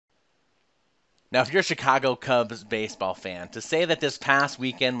Now, if you're a Chicago Cubs baseball fan, to say that this past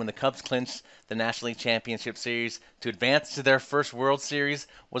weekend when the Cubs clinched the National League Championship Series to advance to their first World Series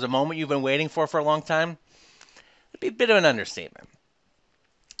was a moment you've been waiting for a long time, it'd be a bit of an understatement.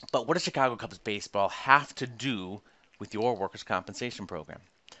 But what does Chicago Cubs baseball have to do with your workers' compensation program?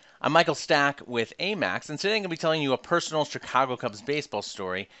 I'm Michael Stack with AMAX, and today I'm going to be telling you a personal Chicago Cubs baseball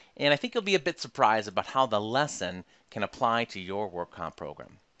story, and I think you'll be a bit surprised about how the lesson can apply to your work comp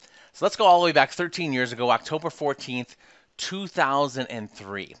program. So let's go all the way back 13 years ago, October 14th,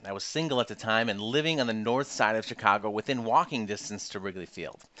 2003. I was single at the time and living on the north side of Chicago within walking distance to Wrigley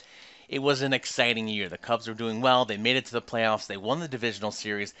Field. It was an exciting year. The Cubs were doing well. They made it to the playoffs. They won the divisional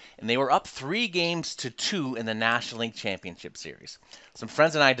series, and they were up 3-2 in the National League Championship Series. Some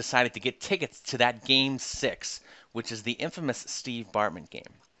friends and I decided to get tickets to that Game 6, which is the infamous Steve Bartman game.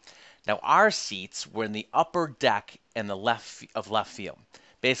 Now, our seats were in the upper deck and the left field,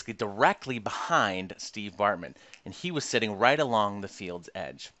 basically directly behind Steve Bartman, and he was sitting right along the field's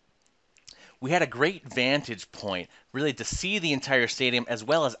edge. We had a great vantage point, really, to see the entire stadium as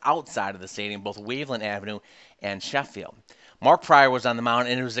well as outside of the stadium, both Waveland Avenue and Sheffield. Mark Pryor was on the mound,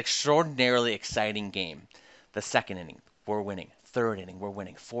 and it was an extraordinarily exciting game. The second inning, we're winning. Third inning, we're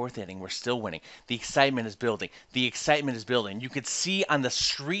winning. Fourth inning, we're still winning. The excitement is building. The excitement is building. You could see on the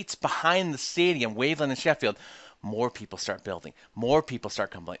streets behind the stadium, Waveland and Sheffield, more people start building. More people start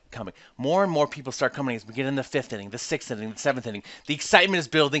coming. More and more people start coming as we get in the fifth inning, the sixth inning, the seventh inning. The excitement is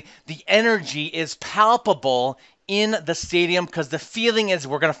building. The energy is palpable in the stadium because the feeling is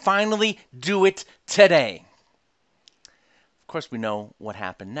we're going to finally do it today. Of course, we know what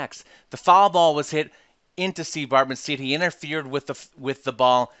happened next. The foul ball was hit into Steve Bartman's seat. He interfered with the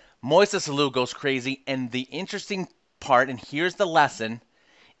ball. Moises Alou goes crazy. And the interesting part, and here's the lesson,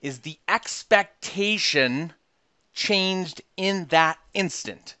 is the expectation changed in that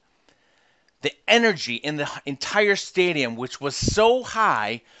instant. The energy in the entire stadium, which was so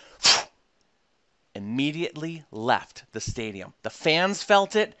high, immediately left the stadium. The fans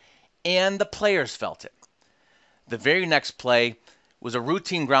felt it, and the players felt it. The very next play was a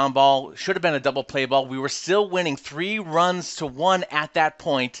routine ground ball, should have been a double play ball. We were still winning 3-1 at that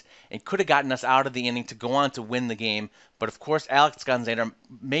point, and could have gotten us out of the inning to go on to win the game. But of course, Alex Gonzader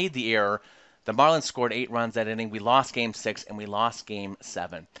made the error. The Marlins scored 8 runs that inning. We lost Game 6 and we lost Game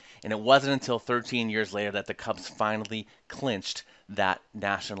 7. And it wasn't until 13 years later that the Cubs finally clinched that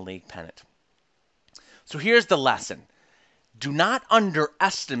National League pennant. So here's the lesson. Do not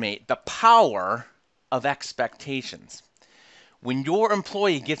underestimate the power of expectations. When your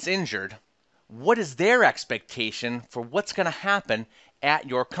employee gets injured, what is their expectation for what's going to happen at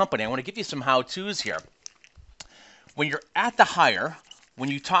your company? I want to give you some how-tos here. When you're at the hire,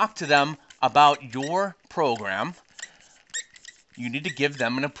 when you talk to them about your program, you need to give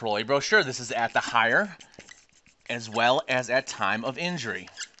them an employee brochure. This is at the hire as well as at time of injury.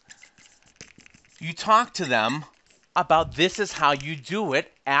 You talk to them about this is how you do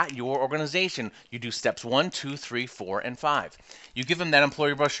it at your organization. You do steps 1, 2, 3, 4, and 5. You give them that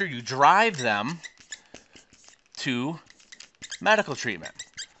employee brochure. You drive them to medical treatment,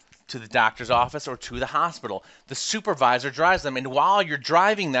 to the doctor's office or to the hospital. The supervisor drives them, and while you're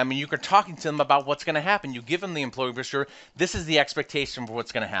driving them and you're talking to them about what's going to happen, you give them the employee brochure. This is the expectation for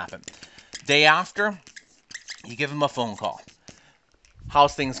what's going to happen. Day after, you give them a phone call.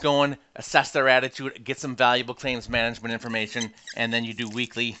 How's things going? Assess their attitude, get some valuable claims management information, and then you do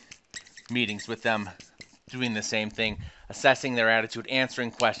weekly meetings with them doing the same thing, assessing their attitude,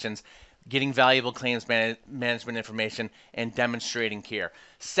 answering questions, getting valuable claims management information, and demonstrating care.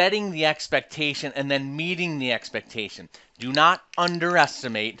 Setting the expectation and then meeting the expectation. Do not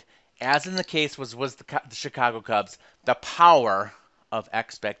underestimate, as in the case was the Chicago Cubs, the power of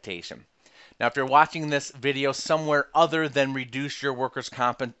expectation. Now, if you're watching this video somewhere other than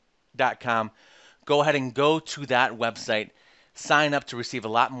reduceyourworkerscomp.com, go ahead and go to that website. Sign up to receive a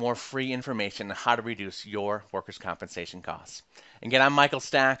lot more free information on how to reduce your workers' compensation costs. Again, I'm Michael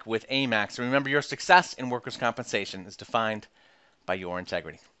Stack with AMAX. And remember, your success in workers' compensation is defined by your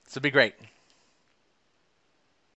integrity. So be great.